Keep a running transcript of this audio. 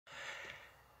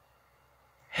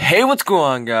Hey, what's going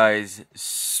on, guys?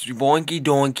 Boinky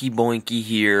Doinky Boinky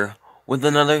here with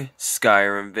another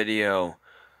Skyrim video.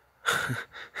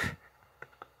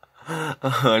 I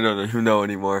don't even know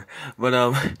anymore, but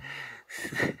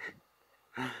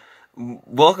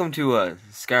welcome to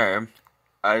Skyrim.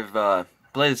 I've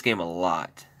played this game a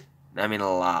lot. I mean,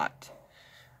 a lot.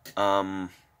 I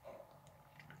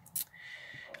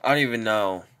don't even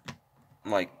know,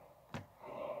 like,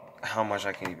 how much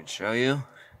I can even show you,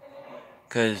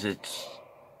 because it's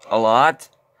a lot.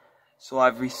 So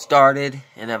I've restarted,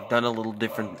 and I've done a little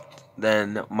different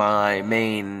than my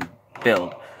main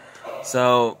build.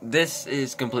 So this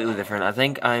is completely different. I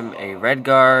think I'm a red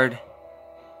guard.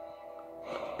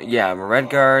 Yeah, I'm a red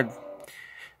guard.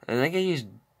 I think I use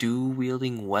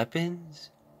dual-wielding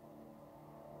weapons.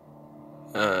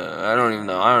 I don't even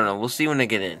know. I don't know. We'll see when I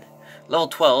get in. Level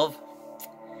 12.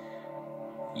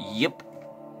 Yep.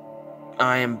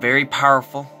 I am very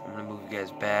powerful. I'm gonna move you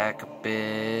guys back a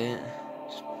bit.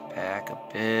 Just back a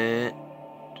bit.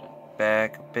 Just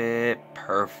back a bit.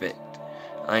 Perfect.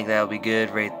 I think that'll be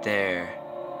good right there.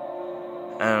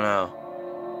 I don't know.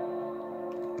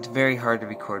 It's very hard to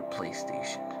record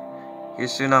PlayStation. Here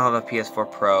soon I'll have a PS4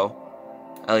 Pro.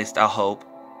 At least I'll hope.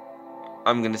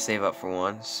 I'm gonna save up for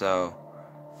one, so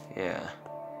yeah.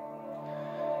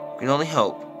 We can only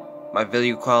hope. My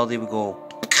video quality will go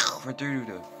right through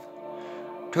the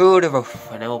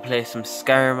roof, and I will play some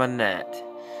Skyrim on that.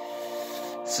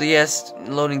 So yes,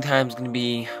 loading time's gonna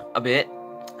be a bit.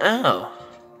 Oh,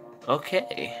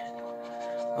 okay.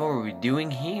 What are we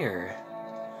doing here?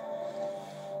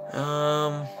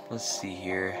 Let's see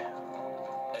here.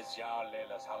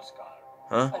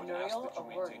 Huh?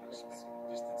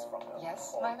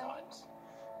 Yes, my lord.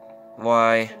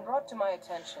 Why?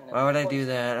 Why would I do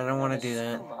that? I don't want to do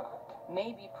that.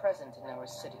 May be present in our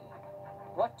city.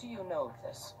 What do you know of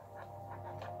this?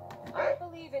 I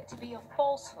believe it to be a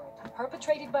falsehood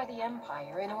perpetrated by the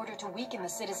Empire in order to weaken the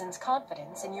citizens'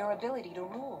 confidence in your ability to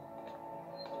rule.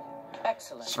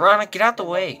 Excellent. Serana, get out the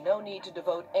way. No need to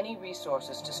devote any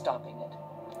resources to stopping it.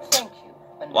 Thank you.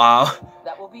 And wow.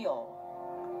 That will be all.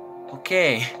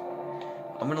 Okay.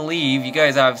 I'm gonna leave. You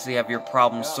guys obviously have your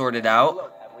problems sorted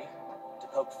out. To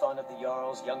poke fun at the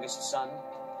Jarl's youngest son.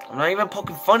 I'm not even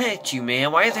poking fun at you,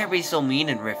 man. Why is everybody so mean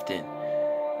in Riften?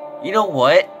 You know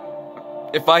what?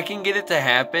 If I can get it to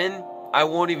happen, I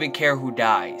won't even care who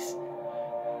dies.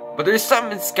 But there's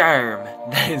something in Skyrim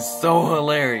that is so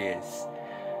hilarious.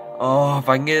 Oh, if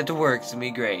I can get it to work, it's gonna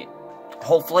be great.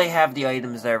 Hopefully I have the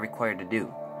items that are required to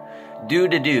do.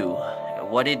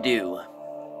 What it do.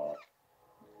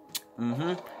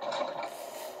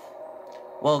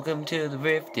 Welcome to the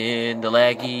Riften, the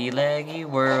laggy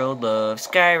world of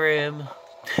Skyrim.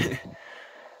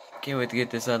 Can't wait to get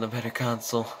this on a better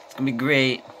console. It's gonna be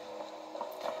great.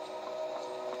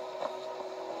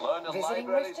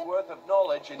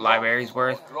 Library's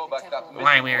worth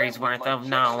of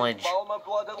knowledge.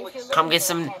 Come get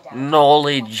some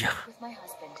knowledge.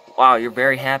 Wow, you're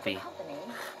very happy.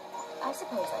 I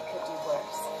suppose I could do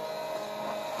worse.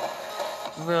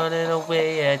 Running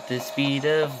away at the speed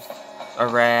of a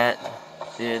rat.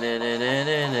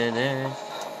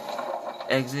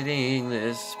 Exiting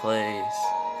this place.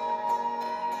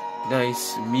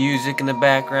 Nice music in the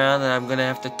background that I'm gonna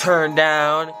have to turn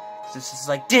down. This is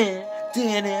like I'm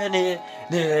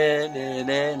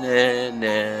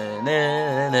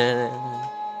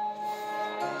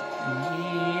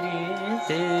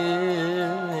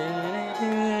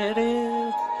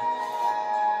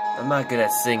not good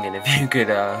at singing, if you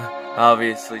could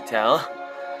obviously tell.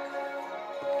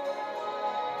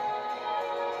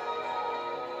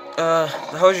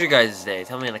 How was your guys' day?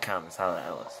 Tell me in the comments how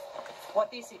that was.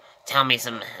 What is it? Tell me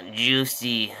some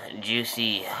juicy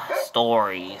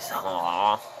stories.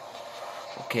 Aww.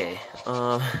 Okay,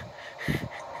 I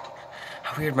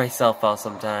weird myself out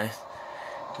sometimes.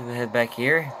 I'm gonna head back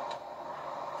here.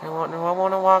 I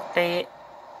wanna walk that.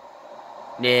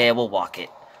 Yeah, we'll walk it.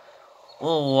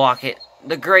 We'll walk it.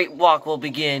 The great walk will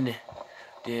begin.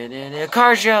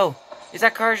 Carjo! Is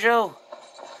that Carjo?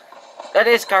 That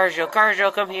is Carjo.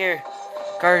 Carjo, come here.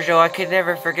 Carjo, I could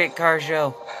never forget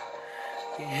Carjo.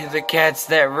 The cats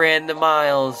that ran the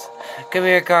miles. Come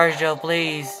here, Carjo,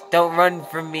 please. Don't run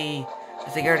from me. I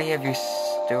think I already have your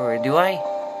story. Do I?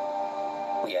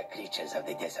 We are creatures of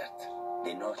the desert.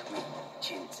 The north wind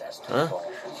chills us to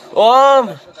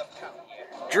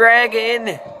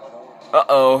Dragon!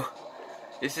 Uh-oh.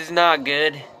 This is not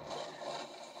good.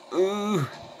 Ooh.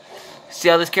 See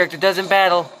how this character does in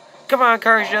battle. Come on,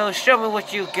 Carjo, show me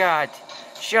what you got.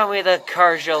 Show me the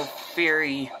Carjo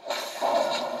fury.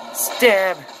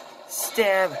 Stab,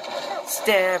 stab,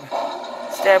 stab,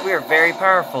 Stab, we are very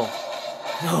powerful.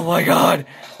 Oh my god,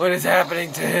 what is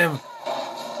happening to him?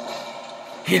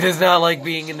 He does not like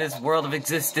being in this world of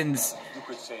existence. You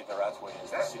could say the Ratway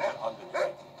is the city under the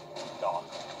dark,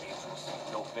 dangerous,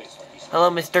 no place for peace.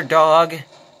 Hello, Mr. Dog.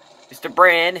 Mr.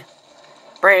 Bran.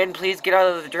 Bran, please get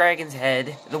out of the dragon's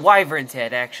head. The wyvern's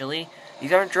head, actually.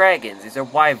 These aren't dragons, these are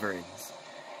wyverns.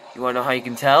 You wanna know how you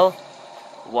can tell?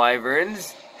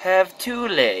 Wyverns have 2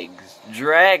 legs.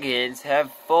 Dragons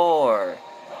have 4.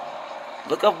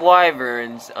 Look up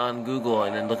wyverns on Google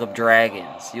and then look up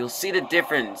dragons. You'll see the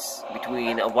difference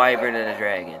between a wyvern and a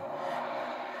dragon.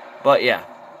 But yeah,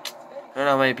 I don't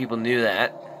know how many people knew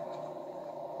that.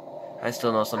 I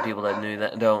still know some people that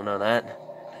don't know that.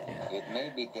 Yeah. It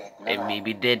may be dead now. It may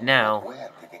be dead now.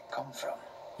 Where did it come from?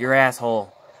 Your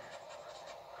asshole.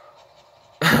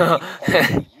 In all the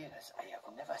years, I have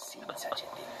never seen such a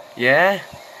thing. Yeah?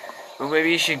 Well, maybe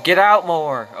you should get out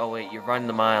more. Oh wait, you run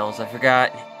the miles. I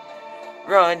forgot.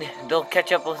 Run. They'll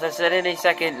catch up with us at any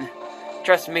second.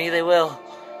 Trust me, they will.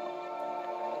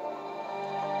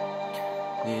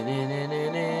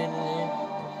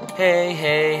 Hey,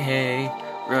 hey, hey.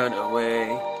 Run away.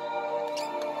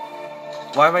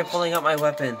 Why am I pulling out my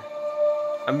weapon?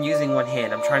 I'm using one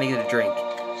hand. I'm trying to get a drink.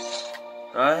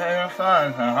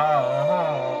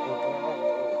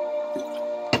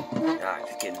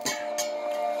 Just kidding.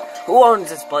 Who owns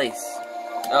this place?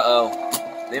 Uh-oh.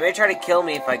 They may try to kill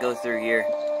me if I go through here.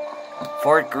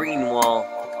 Fort Greenwall.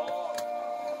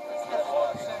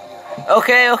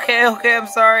 Okay, I'm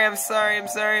sorry.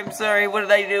 What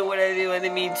did I do? I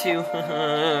didn't mean to.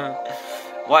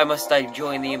 Why must I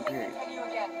join the Imperium?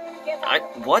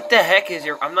 What the heck is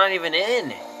your... I'm not even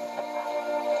in.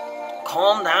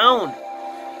 Calm down.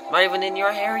 I'm not even in your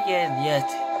area yet.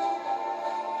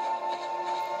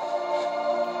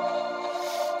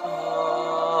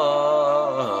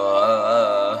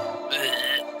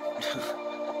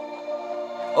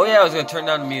 Oh yeah, I was gonna turn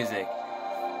down the music.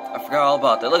 I forgot all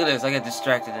about that. Look at this, I get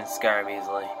distracted in Skyrim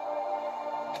easily.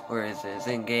 Where is this?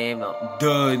 In game? No.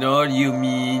 Duh, no, what do you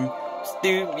mean?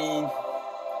 Stupid.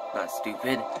 Not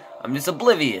stupid. I'm just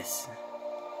oblivious.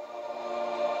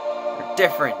 We're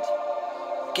different.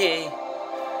 Okay?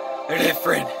 They're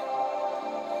different.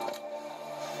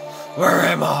 Where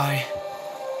am I?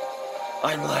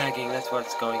 I'm lagging, that's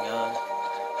what's going on.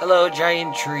 Hello,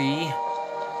 giant tree.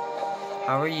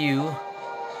 How are you?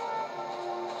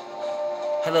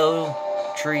 Hello,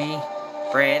 tree,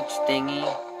 branch, thingy.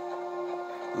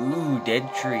 Ooh, dead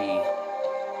tree.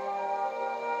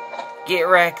 Get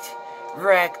wrecked.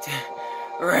 Wrecked.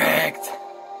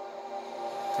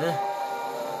 Huh?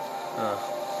 Oh.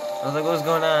 I was like, what was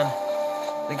going on?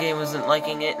 The game wasn't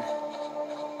liking it.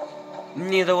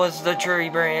 Neither was the tree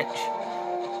branch.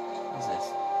 What's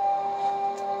this?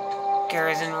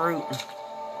 Garrison root.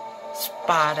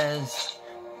 Spiders.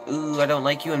 Ooh, I don't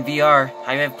like you in VR.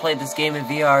 I have played this game in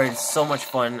VR. It's so much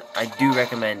fun. I do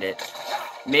recommend it.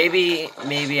 Maybe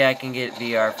I can get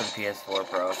VR for the PS4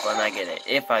 Pro when I get it.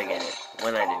 If I get it.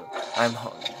 When I do.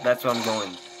 That's what I'm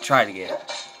going to try to get.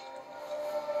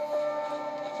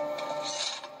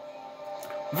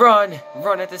 Run!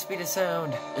 Run at the speed of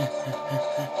sound.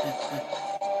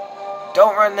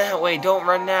 Don't run that way. Don't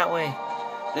run that way.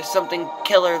 There's something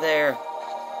killer there.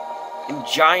 And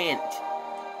giant.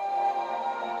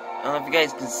 I don't know if you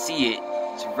guys can see it.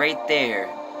 It's right there.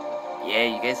 Yeah,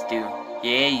 you guys do.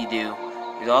 Yeah, you do.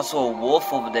 There's also a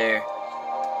wolf over there.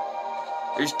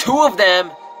 There's 2 of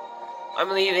them! I'm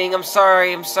leaving. I'm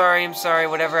sorry.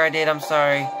 Whatever I did, I'm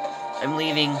sorry. I'm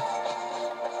leaving.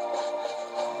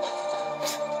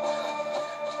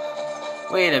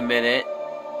 Wait a minute.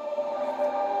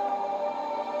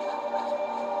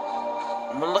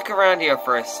 I'm gonna look around here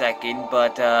for a second,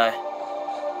 but,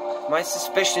 my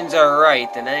suspicions are right,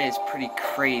 and that is pretty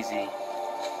crazy.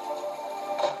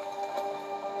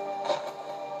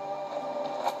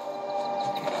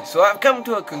 Okay, so I've come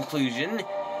to a conclusion.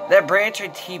 That branch I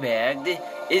teabagged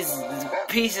is a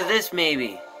piece of this,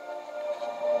 maybe.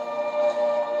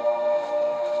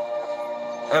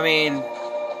 I mean,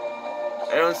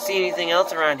 I don't see anything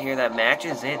else around here that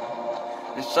matches it.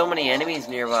 There's so many enemies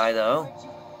nearby, though.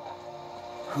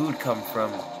 Who'd come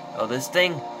from? Oh, this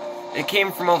thing? It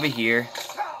came from over here.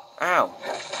 Ow.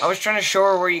 I was trying to show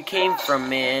her where you came from,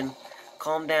 man.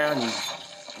 Calm down, you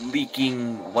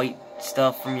leaking white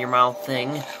stuff from your mouth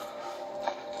thing.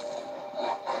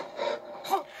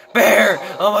 Bear!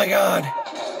 Oh my god!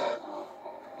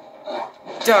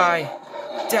 Die!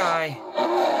 Die!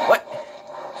 What?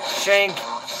 Shank!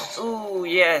 Ooh,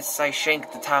 yes, I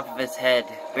shanked the top of its head.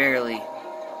 Barely.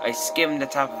 I skimmed the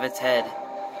top of its head.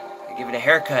 I give it a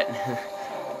haircut.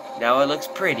 Now it looks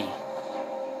pretty.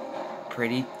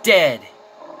 pretty dead.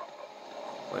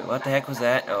 Wait, what the heck was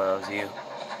that? Oh, that was you.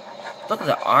 Look at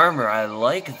the armor. I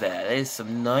like that. That is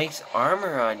some nice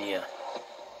armor on you.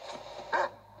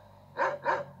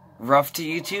 Rough to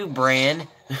you too, Bran.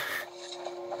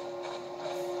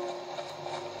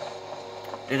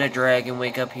 Did a dragon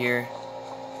wake up here?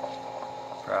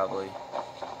 Probably.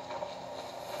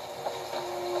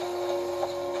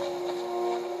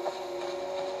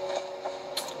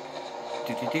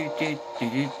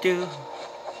 Do.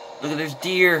 Look at there's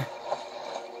deer.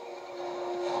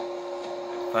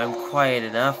 If I'm quiet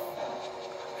enough,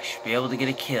 I should be able to get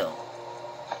a kill.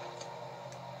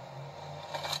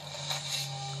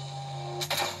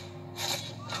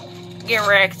 Get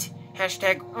wrecked.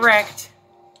 Hashtag wrecked.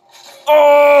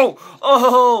 Oh!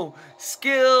 Oh!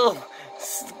 Skill!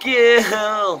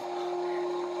 Skill!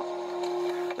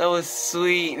 That was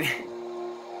sweet.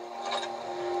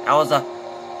 That was a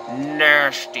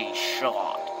nasty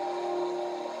shot.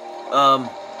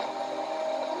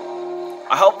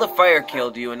 I hope the fire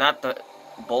killed you and not the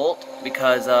bolt,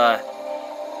 because, that's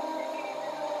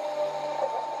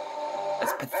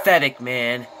pathetic,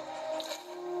 man.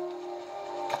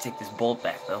 I can take this bolt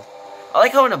back, though. I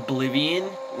like how in Oblivion,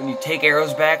 when you take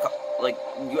arrows back, like,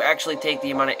 you actually take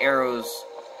the amount of arrows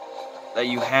that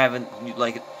you haven't,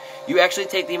 you actually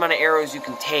take the amount of arrows you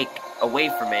can take away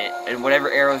from it, and whatever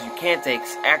arrows you can't take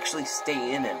actually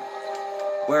stay in him.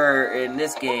 Where in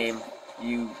this game,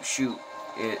 you shoot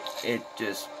it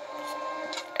just,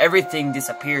 everything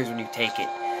disappears when you take it.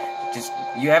 Just,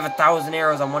 you have 1,000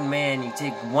 arrows on one man, you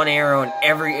take one arrow and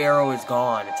every arrow is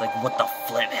gone. It's like, what the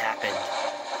flip happened?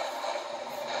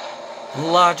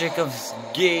 Logic of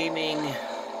gaming.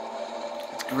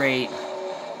 It's great.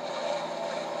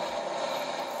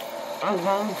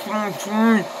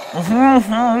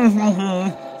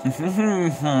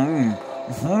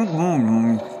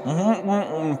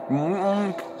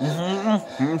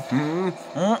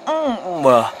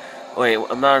 Wait,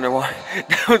 I'm not underwater.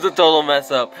 That was a total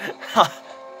mess up.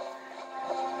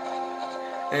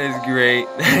 That is great.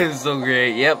 That is so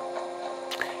great. Yep,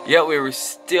 we were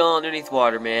still underneath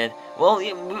water, man. Well,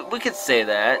 yeah, we could say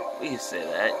that. We could say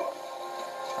that.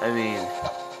 I mean,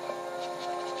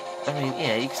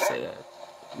 yeah, you could say that.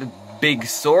 The big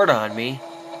sword on me.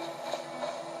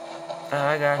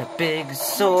 I got a big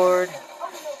sword.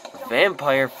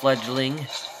 Vampire fledgling.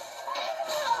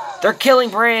 They're killing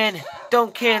Bran.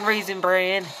 Don't can Raisin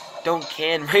Bran. Don't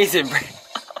can Raisin Bran.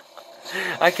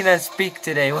 I cannot speak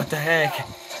today. What the heck?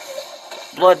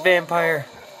 Blood vampire.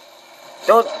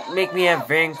 Don't make me have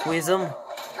vampirism.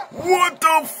 What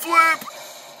the flip?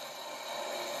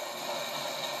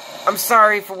 I'm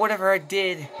sorry for whatever I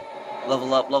did.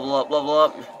 Level up, level up, level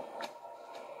up.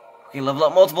 Okay, level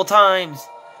up multiple times.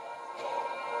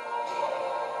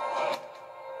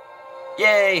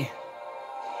 Yay!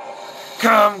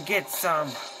 Come get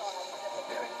some.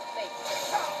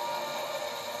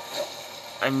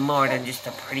 I'm more than just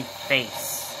a pretty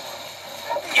face.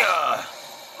 Yeah.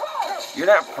 You're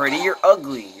not pretty, you're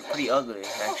ugly. You're pretty ugly,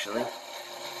 actually.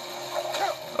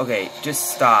 Okay,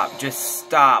 just stop. Just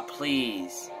stop,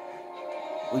 please.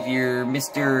 With your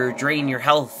Mr. Drain Your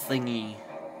Health thingy.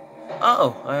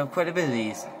 Oh, I have quite a bit of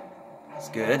these. That's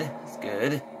good. That's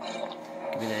good.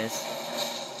 Give me this.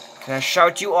 Can I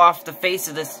shout you off the face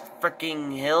of this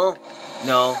freaking hill?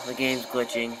 No, the game's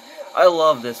glitching. I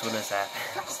love this when this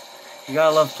happens. You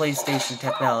gotta love PlayStation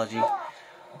technology.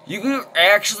 You're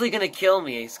actually gonna kill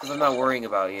me, Ace, because I'm not worrying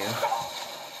about you.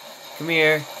 Come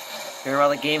here. Here, while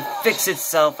the game fixes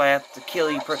itself, I have to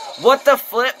kill you. What the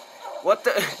flip? What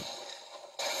the?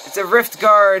 It's a rift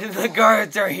guard, and the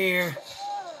guards are here.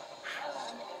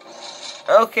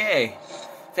 Okay.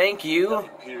 Thank you. The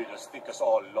Imperials think us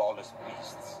all lawless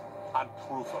beasts. I'm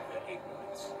proof of their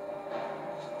ignorance.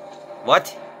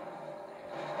 What?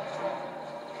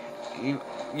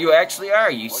 You actually are.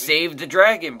 You saved the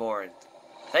Dragonborn.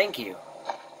 Thank you.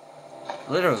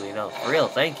 Literally, no, for real,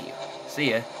 thank you.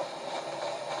 See ya.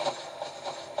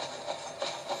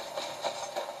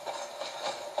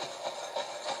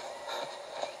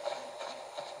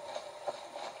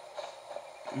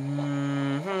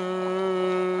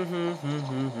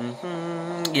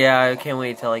 Yeah, I can't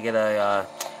wait till I get a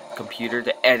computer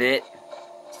to edit.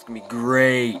 It's gonna be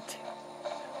great.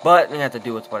 But I have to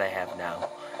do with what I have now.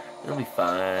 It'll be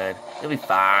fine. It'll be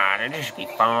fine. It'll just be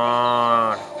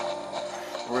fine.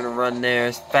 We're gonna run there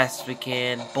as fast as we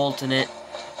can, bolting it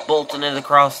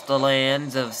across the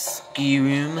lands of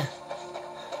Skyrim.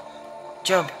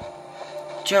 Jump,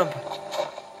 jump.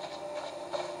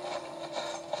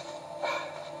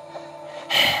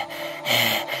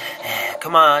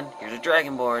 Come on, you're the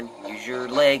Dragonborn. Use your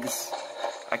legs.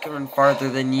 I can run farther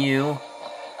than you.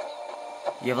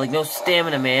 You have, like, no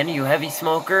stamina, man. Are you a heavy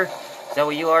smoker? Is that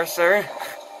what you are, sir?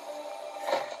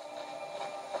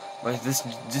 Well, this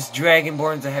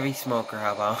Dragonborn's a heavy smoker,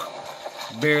 how about?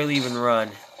 Barely even run.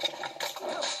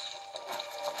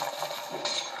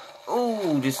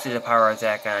 Ooh, just did a power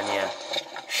attack on ya.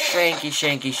 Shanky,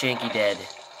 shanky, shanky dead.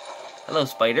 Hello,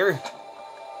 spider.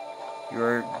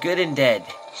 You're good and dead.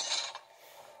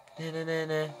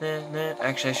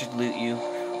 Actually, I should loot you.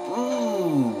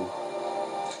 Ooh.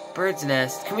 Bird's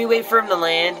nest. Can we wait for him to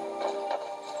land?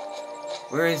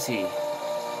 Where is he?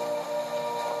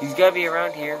 He's gotta be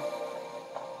around here.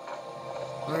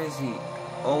 Where is he?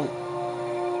 Oh.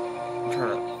 I'm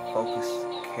trying to focus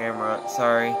the camera.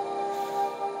 Sorry.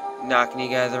 Knocking you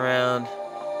guys around.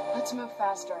 Let's move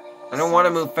faster. I don't want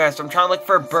to move faster. I'm trying to look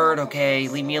for a bird, okay?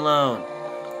 Leave me alone.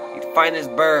 I need to find this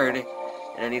bird,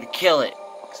 and I need to kill it.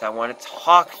 Because I want its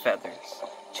hawk feathers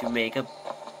to make a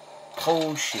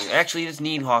potion. Actually, you just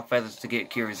need hawk feathers to get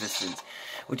cure resistance,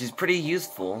 which is pretty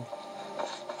useful.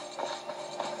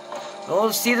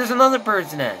 Oh, see, there's another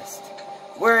bird's nest.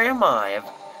 Where am I?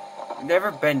 I've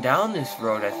never been down this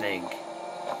road, I think.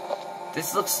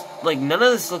 This looks like none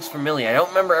of this looks familiar. I don't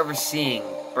remember ever seeing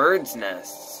bird's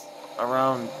nests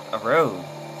around a road.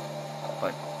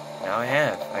 But now I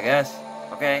have, I guess.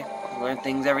 Okay, learn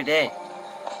things every day.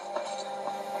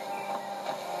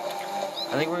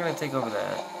 I think we're gonna take over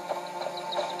that.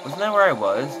 Wasn't that where I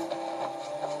was?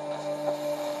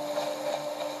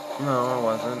 No, I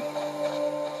wasn't.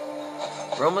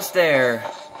 We're almost there.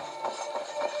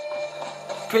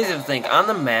 Crazy to think, on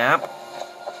the map,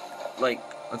 like,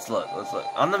 let's look.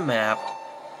 On the map,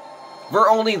 we're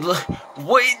only,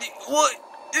 wait, what?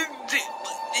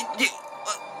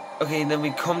 Okay, then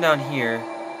we come down here.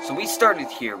 So we started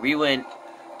here. We went,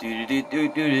 wait,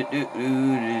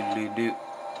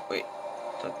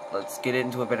 let's get it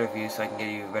into a better view so I can get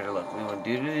you a better look. We went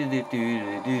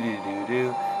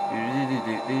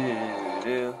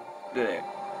there.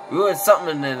 We went something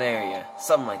in that area.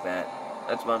 Something like that.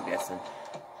 That's what I'm guessing.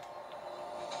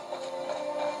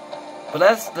 But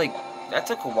that's, like, that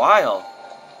took a while.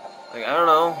 Like, I don't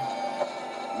know.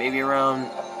 Maybe around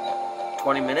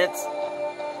 20 minutes?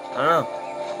 I don't know.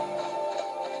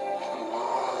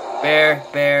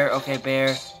 Bear. Okay,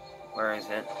 bear. Where is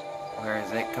it?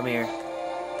 Come here.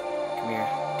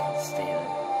 Can't stay there.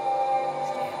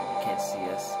 You can't see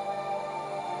us.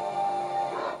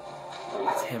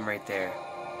 It's him right there.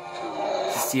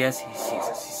 Does he see us? He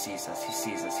sees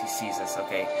us.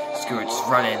 Okay. Screw it. Just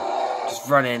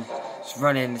run in.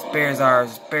 This bear's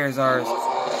ours.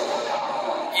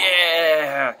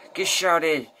 Yeah! Get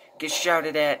shouted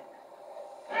at.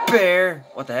 Bear!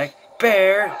 What the heck?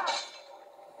 Bear!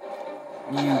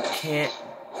 You can't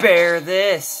bear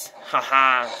this!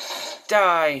 Haha!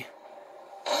 Die!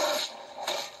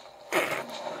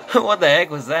 What the heck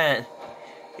was that?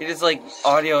 He just, like,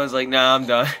 audio is like, nah, I'm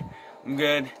done. I'm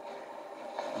good.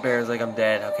 Bear's like, I'm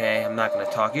dead, okay? I'm not gonna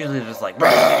talk. Usually they're just like,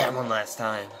 BAM! One last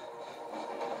time.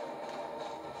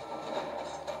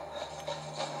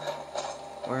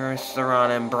 Where's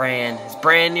Serana and Bran? Is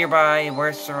Bran nearby?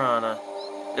 Where's Serana?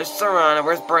 There's Serana.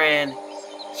 Where's Bran?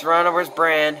 Serana, where's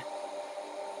Bran?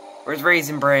 Where's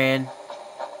Raisin Bran?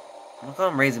 I'm gonna call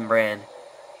him Raisin Bran.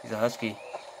 He's a husky.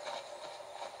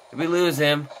 Did we lose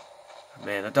him? Oh,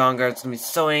 man, the Dawnguard's gonna be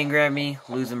so angry at me.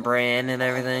 Losing Bran and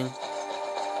everything.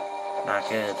 Not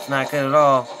good. It's not good at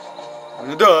all. I'm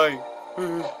gonna die.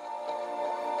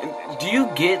 And do you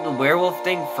get the werewolf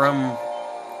thing from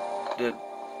the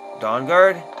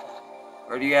Dawnguard?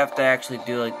 Or do you have to actually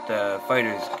do like the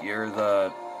fighters or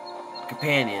the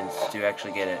companions to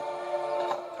actually get it?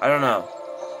 I don't know.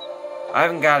 I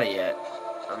haven't got it yet.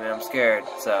 I mean, I'm scared,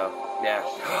 so yeah.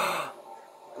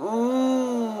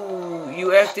 Ooh,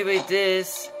 you activate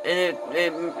this, and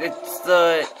it's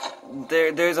the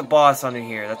there's a boss under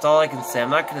here. That's all I can say. I'm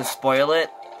not gonna spoil it,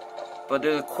 but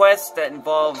there's a quest that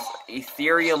involves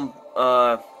Ethereum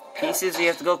pieces you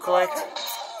have to go collect.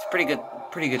 It's pretty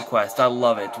good quest. I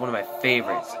love it. It's one of my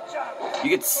favorites. You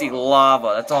get to see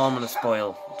lava. That's all I'm gonna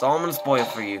spoil. That's all I'm gonna spoil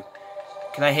for you.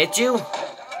 Can I hit you?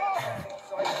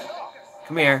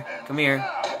 Come here.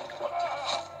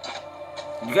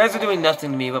 You guys are doing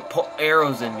nothing to me but put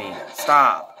arrows in me.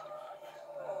 Stop.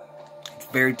 It's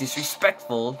very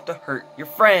disrespectful to hurt your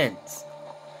friends.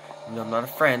 No, I'm not a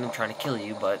friend. I'm trying to kill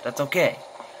you, but that's okay.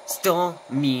 Still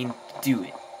mean to do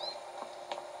it.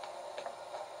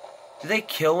 Did they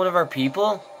kill one of our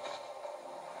people?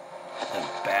 The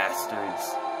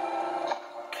bastards.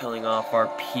 Killing off our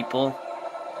people.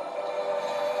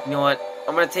 You know what?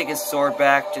 I'm gonna take his sword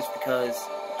back just because.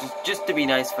 Just to be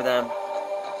nice for them.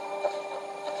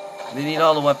 They need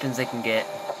all the weapons they can get.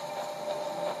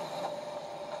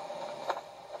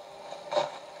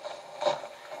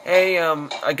 Hey,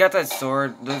 I got that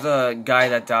sword. There's a guy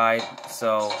that died,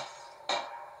 so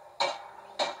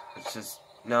it's just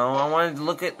no. I wanted to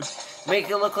make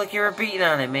it look like you were beating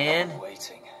on it, man.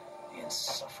 Waiting, the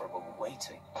insufferable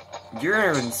waiting.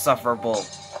 You're insufferable,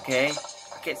 okay?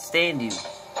 I can't stand you.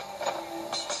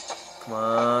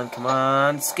 Come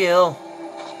on, skill.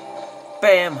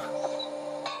 Bam.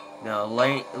 Now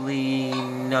lightly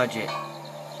nudge it.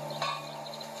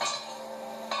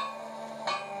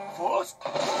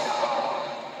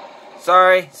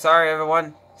 Sorry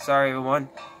everyone.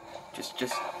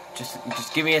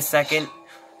 Just give me a second.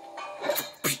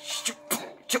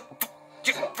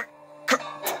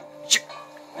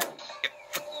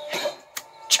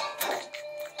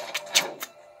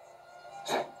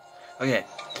 Okay,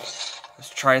 let's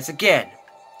try this again.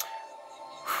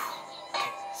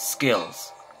 Okay,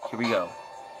 skills. Here we go.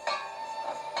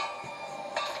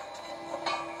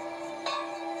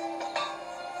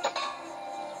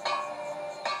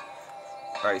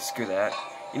 Alright, screw that.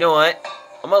 You know what?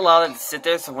 I'm gonna allow that to sit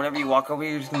there, so whenever you walk over,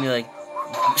 you're just gonna be like,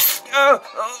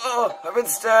 I've been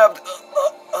stabbed,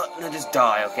 and then just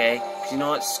die, okay? Because you know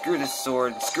what? Screw this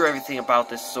sword, screw everything about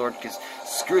this sword, because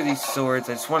screw these swords.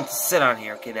 I just want it to sit on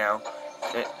here, okay, now.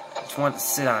 I just want it to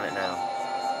sit on it now.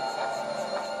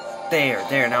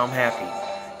 There, now I'm happy.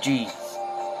 Jeez.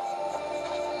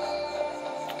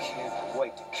 Can't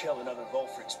wait to kill another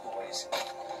Volfrix, boys.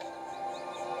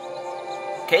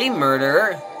 Okay,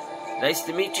 murderer. Nice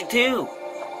to meet you, too.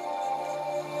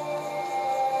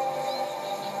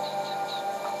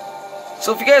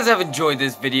 So if you guys have enjoyed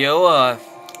this video,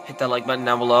 hit that like button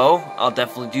down below. I'll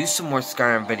definitely do some more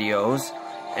Skyrim videos.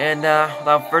 And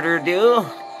without further ado,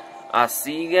 I'll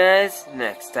see you guys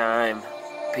next time.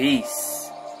 Peace.